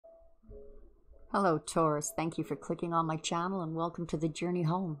Hello, Taurus. Thank you for clicking on my channel and welcome to the journey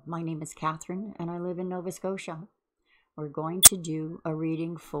home. My name is Catherine and I live in Nova Scotia. We're going to do a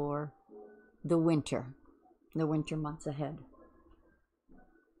reading for the winter months ahead.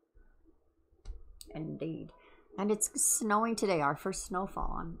 Indeed. And it's snowing today, our first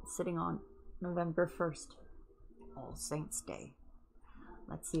snowfall. I'm sitting on November 1st, All Saints Day.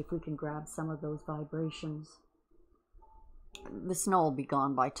 Let's see if we can grab some of those vibrations. The snow will be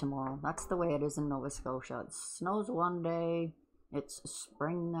gone by tomorrow. That's the way it is in Nova Scotia. It snows one day, it's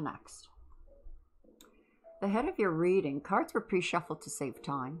spring the next. The head of your reading, cards were pre-shuffled to save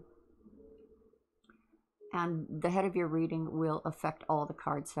time. And the head of your reading will affect all the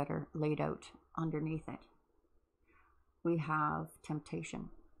cards that are laid out underneath it. We have temptation.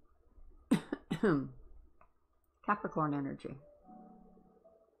 Capricorn energy.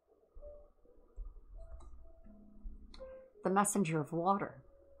 The messenger of water.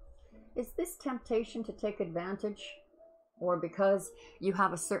 Is this temptation to take advantage, or because you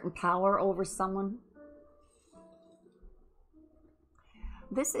have a certain power over someone?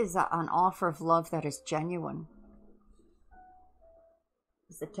 This is an offer of love that is genuine.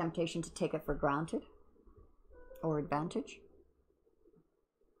 Is the temptation to take it for granted or advantage?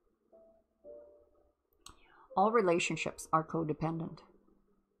 All relationships are codependent.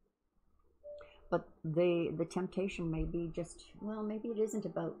 But the temptation may be just, well, maybe it isn't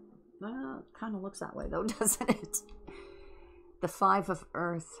about, well, it kind of looks that way though, doesn't it? The Five of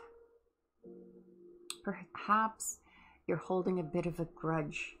Earth. Perhaps you're holding a bit of a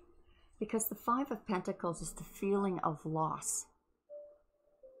grudge because the Five of Pentacles is the feeling of loss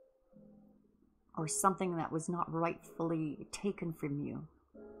or something that was not rightfully taken from you.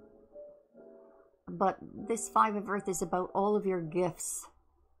 But this Five of Earth is about all of your gifts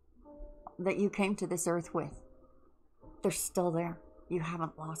that you came to this earth with. They're still there. You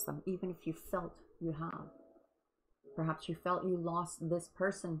haven't lost them, even if you felt you have. Perhaps you felt you lost this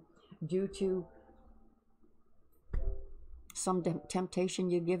person due to some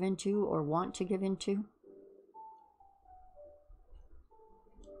temptation you give into or want to give into.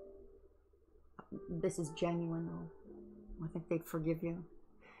 This is genuine though. I think they'd forgive you.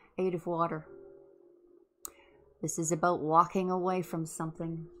 Eight of Water. This is about walking away from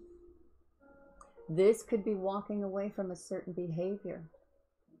something. This could be walking away from a certain behavior,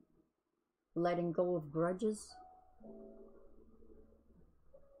 letting go of grudges,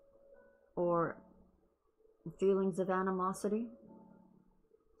 or feelings of animosity.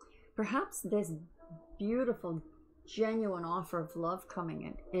 Perhaps this beautiful, genuine offer of love coming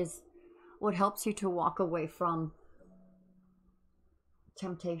in is what helps you to walk away from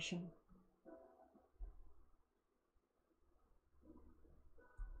temptation.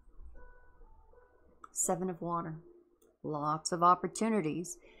 Seven of Water. Lots of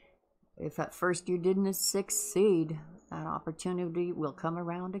opportunities. If at first you didn't succeed, that opportunity will come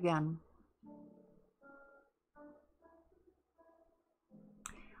around again.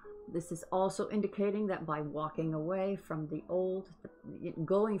 This is also indicating that by walking away from the old,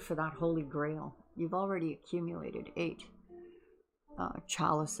 going for that Holy Grail, you've already accumulated 8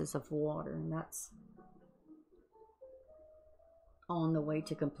 chalices of water, and that's on the way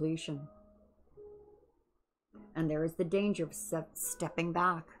to completion. And there is the danger of stepping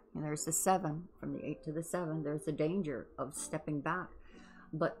back. And there's the 7, from the 8 to the 7. There's the danger of stepping back.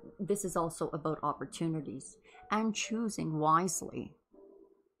 But this is also about opportunities and choosing wisely.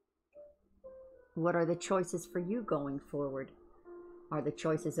 What are the choices for you going forward? Are the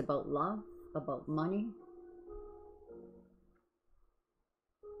choices about love, about money?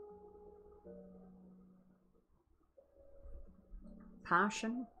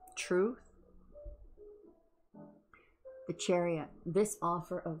 Passion, truth? The Chariot, this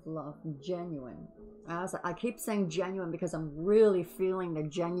offer of love, genuine. As I keep saying genuine because I'm really feeling the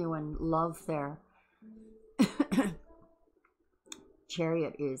genuine love there.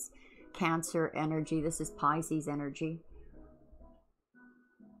 Chariot is Cancer energy. This is Pisces energy.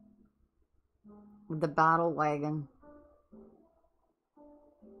 The Battle Wagon.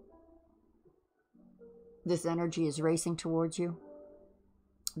 This energy is racing towards you.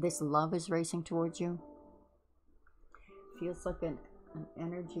 This love is racing towards you. Feels like an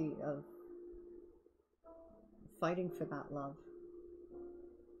energy of fighting for that love.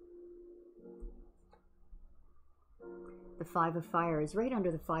 The Five of Fire is right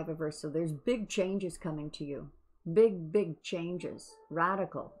under the Five of Earth, so there's big changes coming to you. Big changes.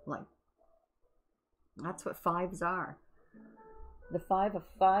 Radical. Like, that's what fives are. The Five of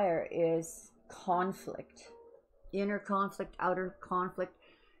Fire is conflict. Inner conflict, outer conflict.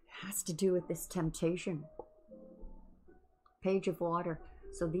 It has to do with this temptation. Page of Water.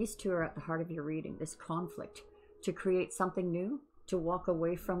 So these two are at the heart of your reading, this conflict to create something new, to walk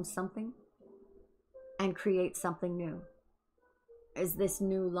away from something and create something new. Is this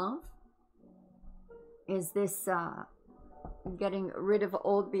new love? Is this getting rid of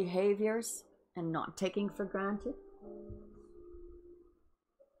old behaviors and not taking for granted?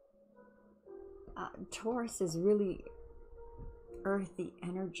 Taurus is really earthy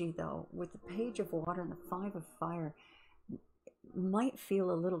energy, though, with the Page of Water and the Five of Fire. Might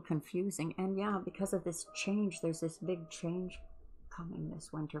feel a little confusing, and yeah, because of this change, there's this big change coming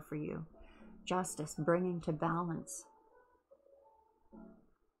this winter for you. Justice, bringing to balance.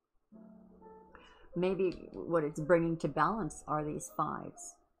 Maybe what it's bringing to balance are these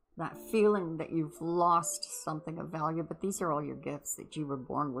fives. That feeling that you've lost something of value, but these are all your gifts that you were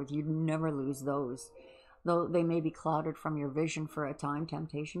born with. You'd never lose those. Though they may be clouded from your vision for a time.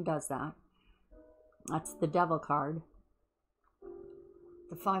 Temptation does that. That's the Devil card.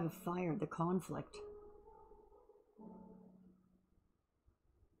 The Five of Fire, the conflict.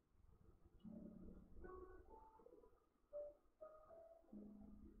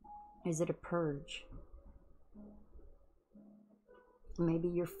 Is it a purge? Maybe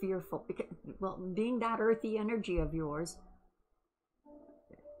you're fearful. Well, being that earthy energy of yours,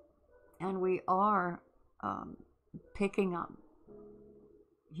 and we are picking up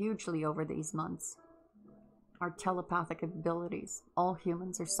hugely over these months our telepathic abilities. All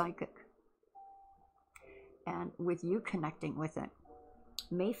humans are psychic. And with you connecting with it,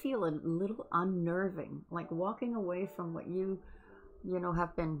 may feel a little unnerving, like walking away from what you know,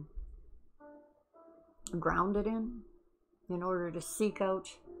 have been grounded in order to seek out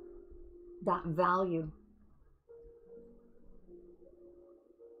that value.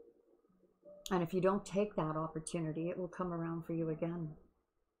 And if you don't take that opportunity, it will come around for you again.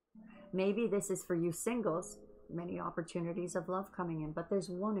 Maybe this is for you singles, many opportunities of love coming in, but there's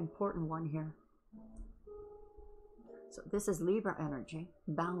one important one here. So this is Libra energy,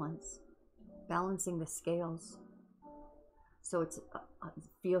 balance, balancing the scales. So it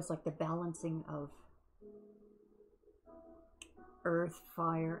feels like the balancing of earth,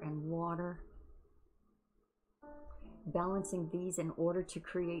 fire, and water. Balancing these in order to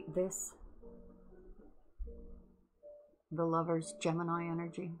create this. The Lover's Gemini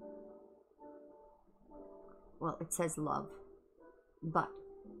energy. Well, it says love. But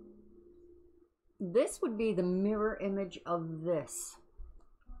this would be the mirror image of this.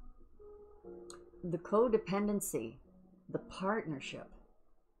 The codependency, the partnership,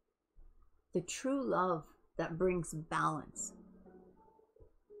 the true love that brings balance,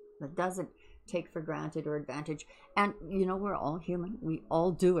 that doesn't take for granted or advantage. And you know, we're all human. We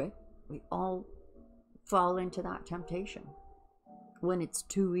all do it. We all fall into that temptation when it's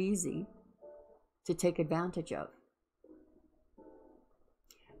too easy to take advantage of.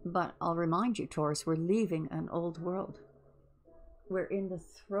 But I'll remind you, Taurus, we're leaving an old world. We're in the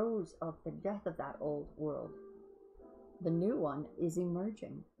throes of the death of that old world. The new one is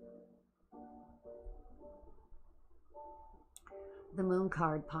emerging. The Moon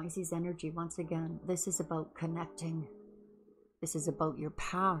card, Pisces energy, once again. This is about connecting. This is about your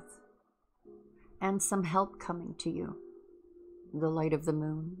path and some help coming to you. The light of the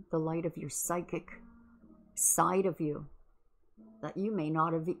moon, the light of your psychic side of you that you may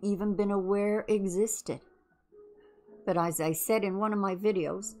not have even been aware existed. But as I said in one of my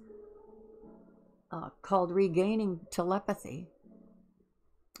videos called Regaining Telepathy,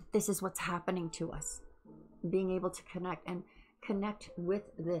 this is what's happening to us. Being able to connect and connect with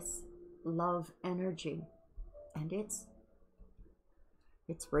this love energy. And it's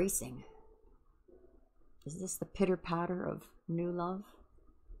racing. Is this the pitter-patter of new love?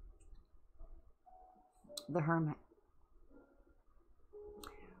 The Hermit.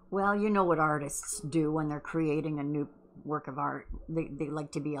 Well, you know what artists do when they're creating a new work of art. They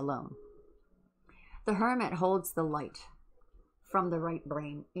like to be alone. The Hermit holds the light from the right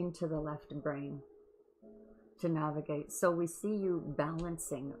brain into the left brain to navigate. So we see you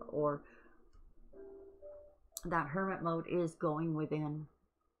balancing, or that Hermit mode is going within,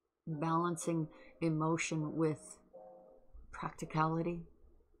 balancing emotion with practicality,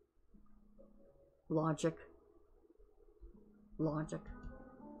 logic.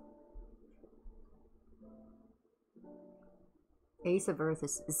 Ace of Earth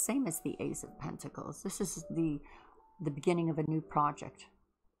is the same as the Ace of Pentacles. This is the beginning of a new project.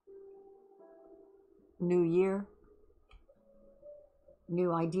 New year,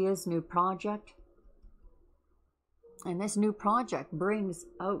 new ideas, new project. And this new project brings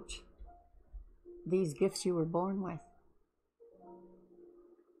out these gifts you were born with.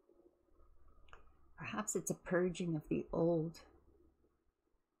 Perhaps it's a purging of the old.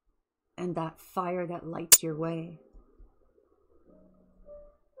 and that fire that lights your way.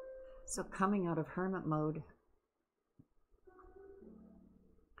 So coming out of hermit mode,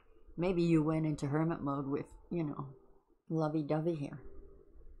 maybe you went into hermit mode with, you know, lovey-dovey here.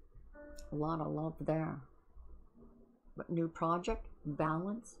 A lot of love there. But new project,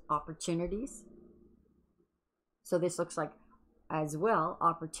 balance, opportunities. So this looks like, as well,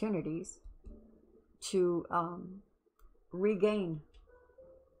 opportunities to regain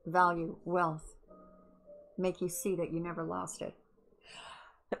value, wealth, make you see that you never lost it.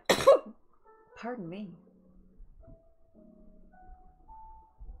 Pardon me.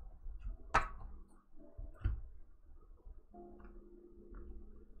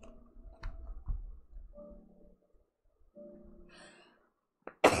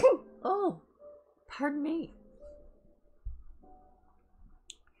 Oh, pardon me.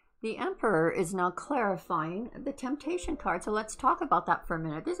 The Emperor is now clarifying the temptation card. So let's talk about that for a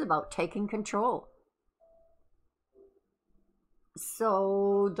minute. This is about taking control.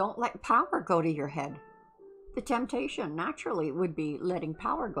 So don't let power go to your head. The temptation naturally would be letting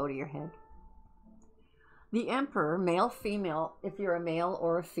power go to your head. The Emperor, male, female, if you're a male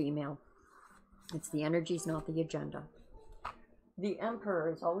or a female, it's the energies, not the agenda. The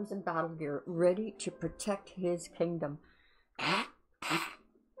Emperor is always in battle gear, ready to protect his kingdom.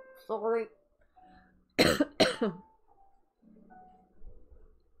 Sorry.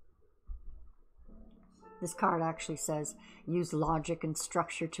 This card actually says, use logic and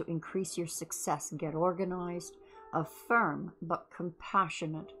structure to increase your success. Get organized. A firm but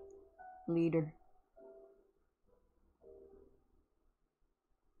compassionate leader.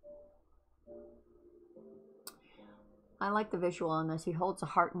 I like the visual on this. He holds a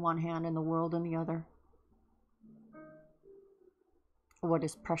heart in one hand and the world in the other. What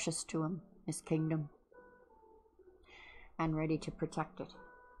is precious to him, his kingdom, and ready to protect it.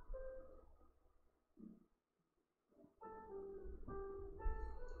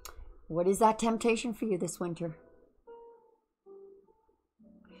 What is that temptation for you this winter?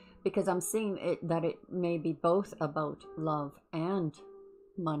 Because I'm seeing it that it may be both about love and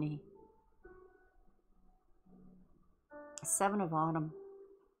money. Seven of Autumn.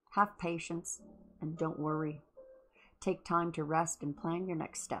 Have patience and don't worry. Take time to rest and plan your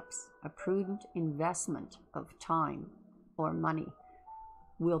next steps. A prudent investment of time or money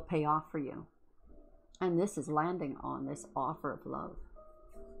will pay off for you. And this is landing on this offer of love.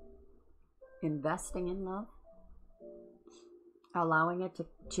 Investing in love, allowing it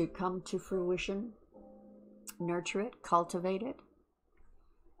to come to fruition, nurture it, cultivate it.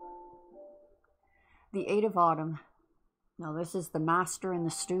 The Eight of Autumn. Now this is the master and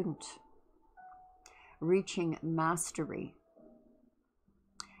the student. Reaching mastery.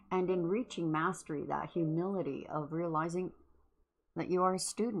 And in reaching mastery, that humility of realizing that you are a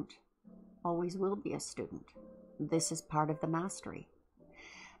student, always will be a student. This is part of the mastery.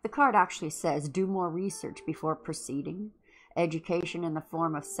 The card actually says, do more research before proceeding. Education in the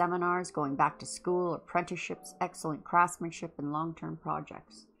form of seminars, going back to school, apprenticeships, excellent craftsmanship, and long-term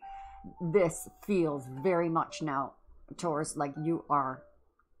projects. This feels very much now, Taurus, like you are.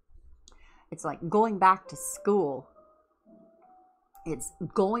 It's like going back to school. It's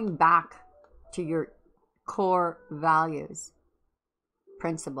going back to your core values,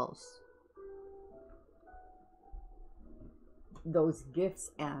 principles. Those gifts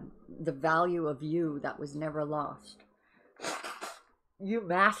and the value of you that was never lost. You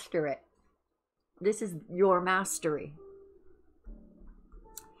master it. This is your mastery.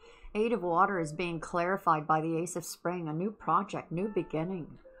 Eight of Water is being clarified by the Ace of Spring. A new project, new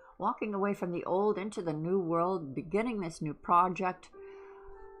beginning. Walking away from the old into the new world, beginning this new project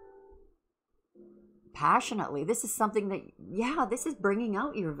passionately. This is something that, yeah, this is bringing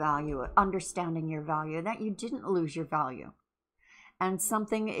out your value, understanding your value, that you didn't lose your value. And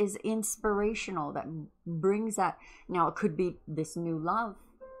something is inspirational that brings that. Now, it could be this new love.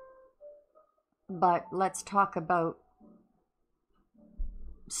 But let's talk about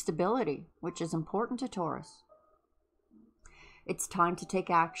stability, which is important to Taurus. It's time to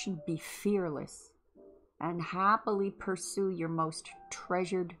take action, be fearless, and happily pursue your most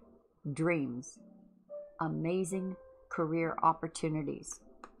treasured dreams. Amazing career opportunities.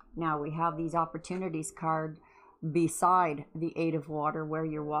 Now, we have these opportunities card beside the Eight of Water, where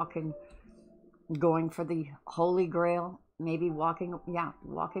you're walking, going for the Holy Grail, maybe walking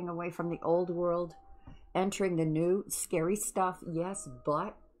away from the old world, entering the new. Scary stuff, yes,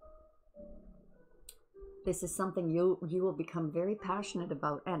 but this is something you will become very passionate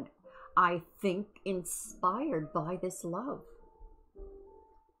about, and I think inspired by this love.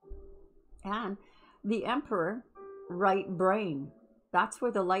 And the Emperor, right brain. That's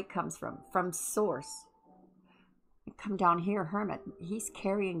where the light comes from source. Come down here, Hermit. He's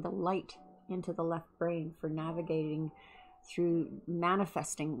carrying the light into the left brain for navigating through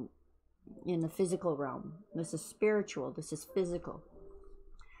manifesting in the physical realm. This is spiritual. This is physical.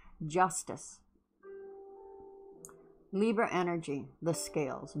 Justice. Libra energy, the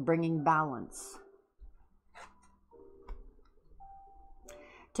scales, bringing balance.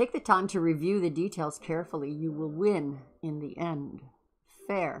 Take the time to review the details carefully. You will win in the end.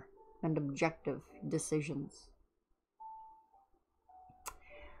 Fair and objective decisions.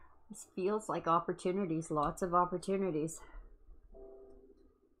 This feels like opportunities, lots of opportunities.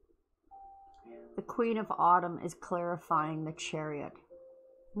 The Queen of Autumn is clarifying the Chariot.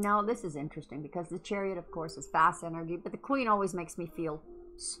 Now, this is interesting because the Chariot, of course, is fast energy, but the Queen always makes me feel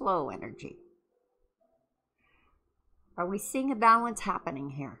slow energy. Are we seeing a balance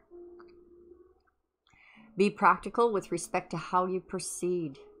happening here? Be practical with respect to how you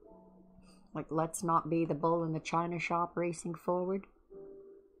proceed. Like, let's not be the bull in the china shop racing forward.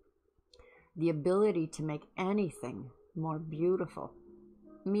 The ability to make anything more beautiful.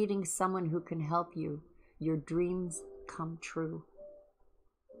 Meeting someone who can help you, your dreams come true.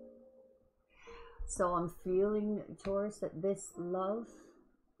 So I'm feeling, Taurus, that this love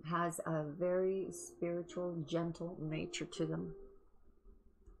has a very spiritual, gentle nature to them.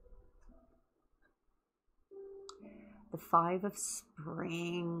 The Five of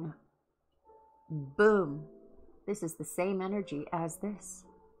Spring. Boom. This is the same energy as this.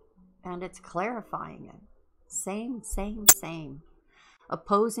 And it's clarifying it. Same, same, same.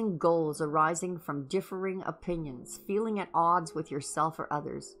 Opposing goals arising from differing opinions, feeling at odds with yourself or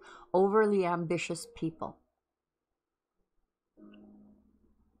others, overly ambitious people.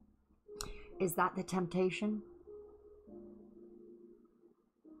 Is that the temptation?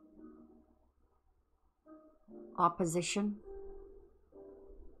 Opposition?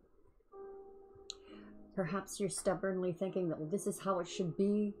 Perhaps you're stubbornly thinking that, well, this is how it should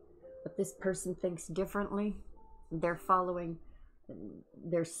be, but this person thinks differently. They're following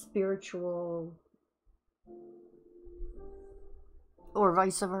their spiritual, or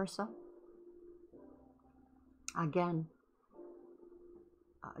vice versa. Again,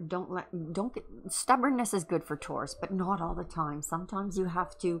 don't get, stubbornness is good for Taurus, but not all the time. Sometimes you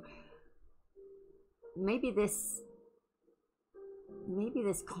have to, maybe this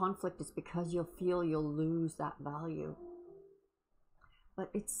conflict is because you'll feel you'll lose that value. But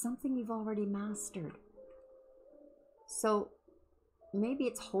it's something you've already mastered. So maybe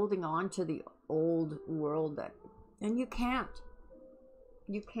it's holding on to the old world that, and you can't.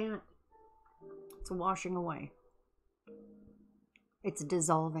 You can't. It's washing away. It's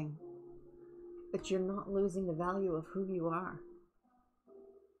dissolving. But you're not losing the value of who you are.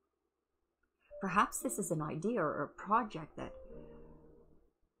 Perhaps this is an idea or a project that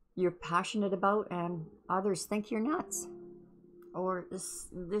you're passionate about and others think you're nuts. Or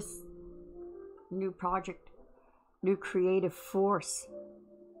this new project, new creative force.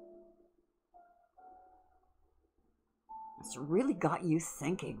 It's really got you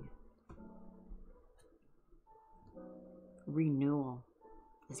thinking. Renewal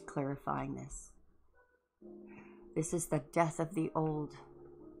is clarifying this. This is the death of the old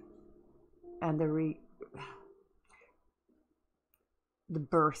and the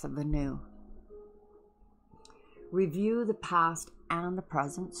birth of the new. Review the past and the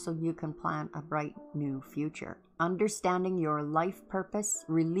present so you can plan a bright new future. Understanding your life purpose,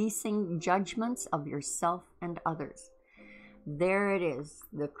 releasing judgments of yourself and others. There it is,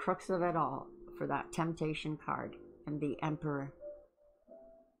 the crux of it all for that temptation card and the Emperor.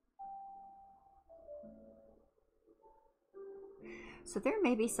 So there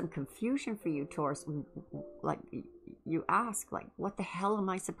may be some confusion for you, Taurus. Like you ask, like, what the hell am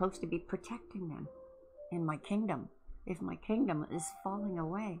I supposed to be protecting then in my kingdom if my kingdom is falling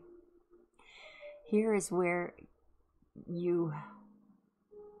away? Here is where you,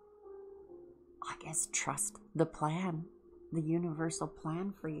 I guess, trust the plan, the universal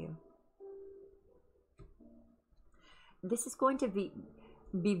plan for you. This is going to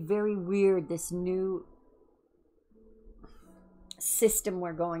be very weird, this new system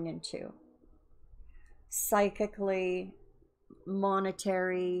we're going into. Psychically,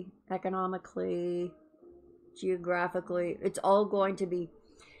 monetary, economically, geographically, it's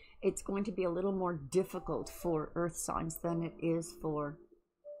going to be a little more difficult for earth signs than it is for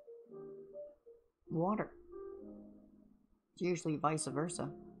water. It's usually vice versa,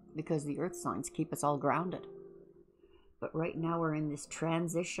 because the earth signs keep us all grounded. But right now we're in this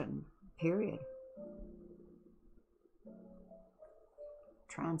transition period.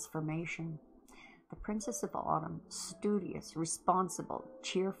 Transformation. The Princess of Autumn, studious, responsible,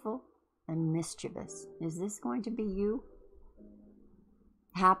 cheerful, and mischievous. Is this going to be you?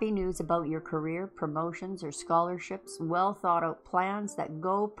 Happy news about your career, promotions, or scholarships. Well thought out plans that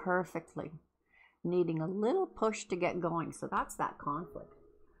go perfectly. Needing a little push to get going. So that's that conflict.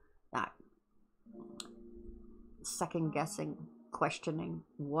 That second guessing, questioning,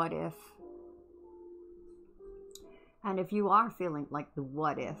 what if? And if you are feeling like the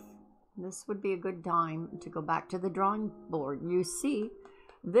what if, this would be a good time to go back to the drawing board. You see,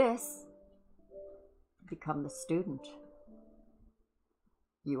 this, become the student.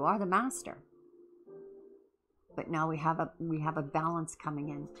 You are the master. But now we have a balance coming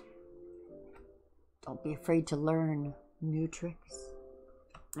in. Don't be afraid to learn new tricks.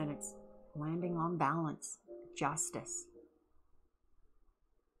 And it's landing on balance, justice,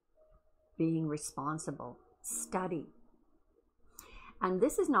 being responsible, study. And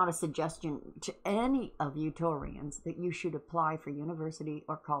this is not a suggestion to any of you Taurians that you should apply for university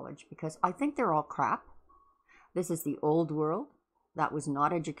or college, because I think they're all crap. This is the old world. That was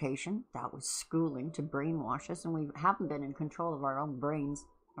not education. That was schooling to brainwash us. And we haven't been in control of our own brains,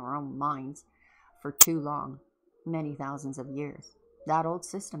 our own minds for too long, many thousands of years. That old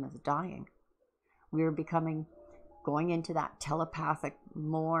system is dying. We're going into that telepathic,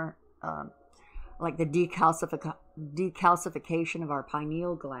 more like the decalcification of our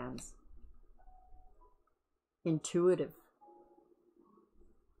pineal glands. Intuitive.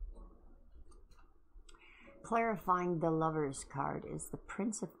 Clarifying the Lover's card is the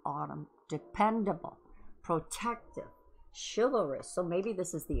Prince of Autumn. Dependable, protective, chivalrous. So maybe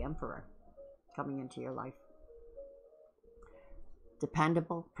this is the Emperor coming into your life.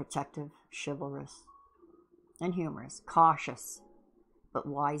 Dependable, protective, chivalrous, and humorous. Cautious, but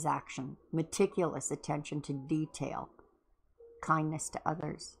wise action. Meticulous attention to detail. Kindness to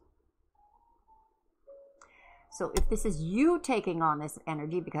others. So if this is you taking on this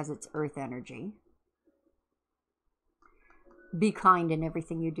energy, because it's earth energy, be kind in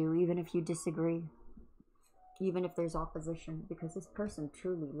everything you do, even if you disagree, even if there's opposition, because this person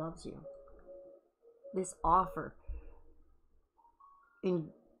truly loves you. This offer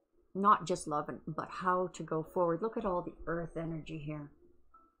in not just love, but how to go forward. Look at all the earth energy here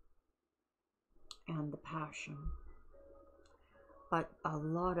and the passion, but a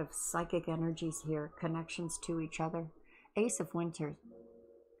lot of psychic energies here, connections to each other. Ace of Winter.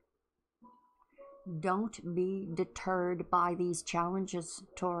 Don't be deterred by these challenges,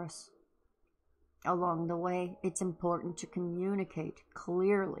 Taurus. Along the way, it's important to communicate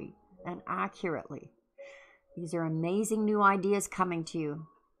clearly and accurately. These are amazing new ideas coming to you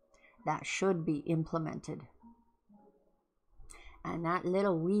that should be implemented. And that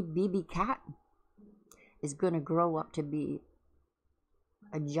little wee baby cat is going to grow up to be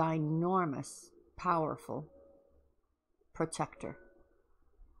a ginormous, powerful protector.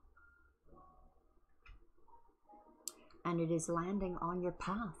 And it is landing on your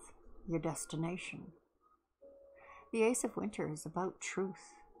path, your destination. The Ace of Winter is about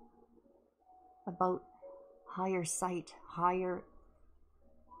truth, about higher sight, higher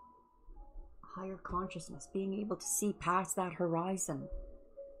consciousness, being able to see past that horizon.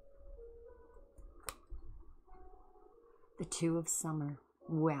 The Two of Summer.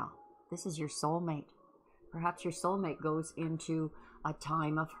 Well, this is your soulmate. Perhaps your soulmate goes into a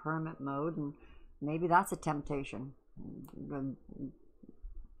time of hermit mode, and maybe that's a temptation.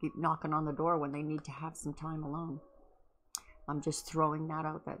 Keep knocking on the door when they need to have some time alone. I'm just throwing that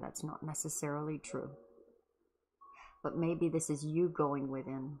out there. That's not necessarily true. But maybe this is you going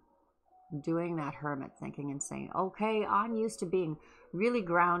within, doing that hermit thinking and saying, okay, I'm used to being really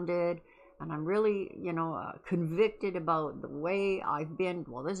grounded, and I'm really, convicted about the way I've been.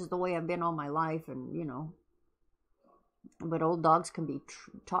 Well, this is the way I've been all my life, and, but old dogs can be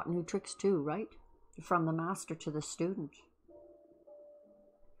taught new tricks too, right? From the master to the student.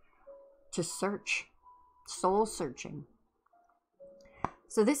 To search, soul searching.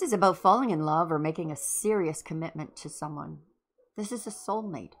 So this is about falling in love or making a serious commitment to someone. This is a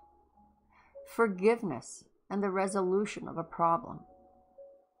soulmate. Forgiveness and the resolution of a problem.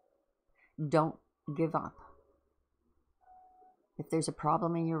 Don't give up. If there's a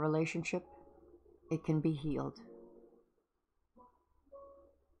problem in your relationship, it can be healed.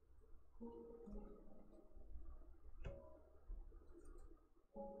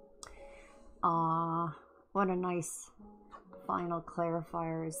 What a nice final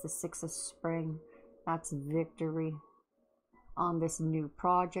clarifier is the Six of Spring. That's victory on this new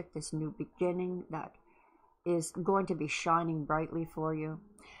project, this new beginning that is going to be shining brightly for you.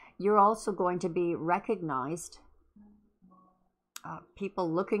 You're also going to be recognized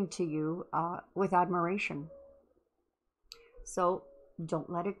people looking to you with admiration. So don't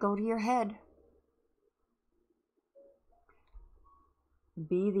let it go to your head.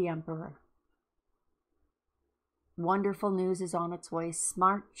 Be the emperor. Wonderful news is on its way.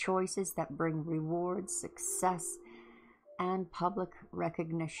 Smart choices that bring rewards, success, and public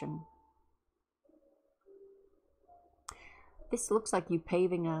recognition. This looks like you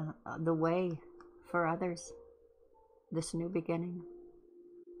paving the way for others. This new beginning.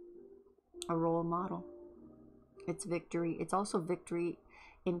 A role model. It's victory. It's also victory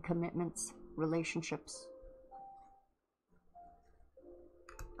in commitments, relationships.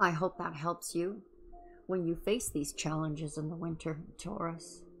 I hope that helps you when you face these challenges in the winter,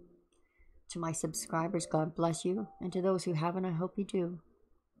 Taurus. To my subscribers, God bless you. And to those who haven't, I hope you do.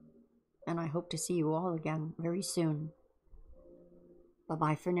 And I hope to see you all again very soon.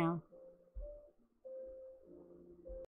 Bye-bye for now.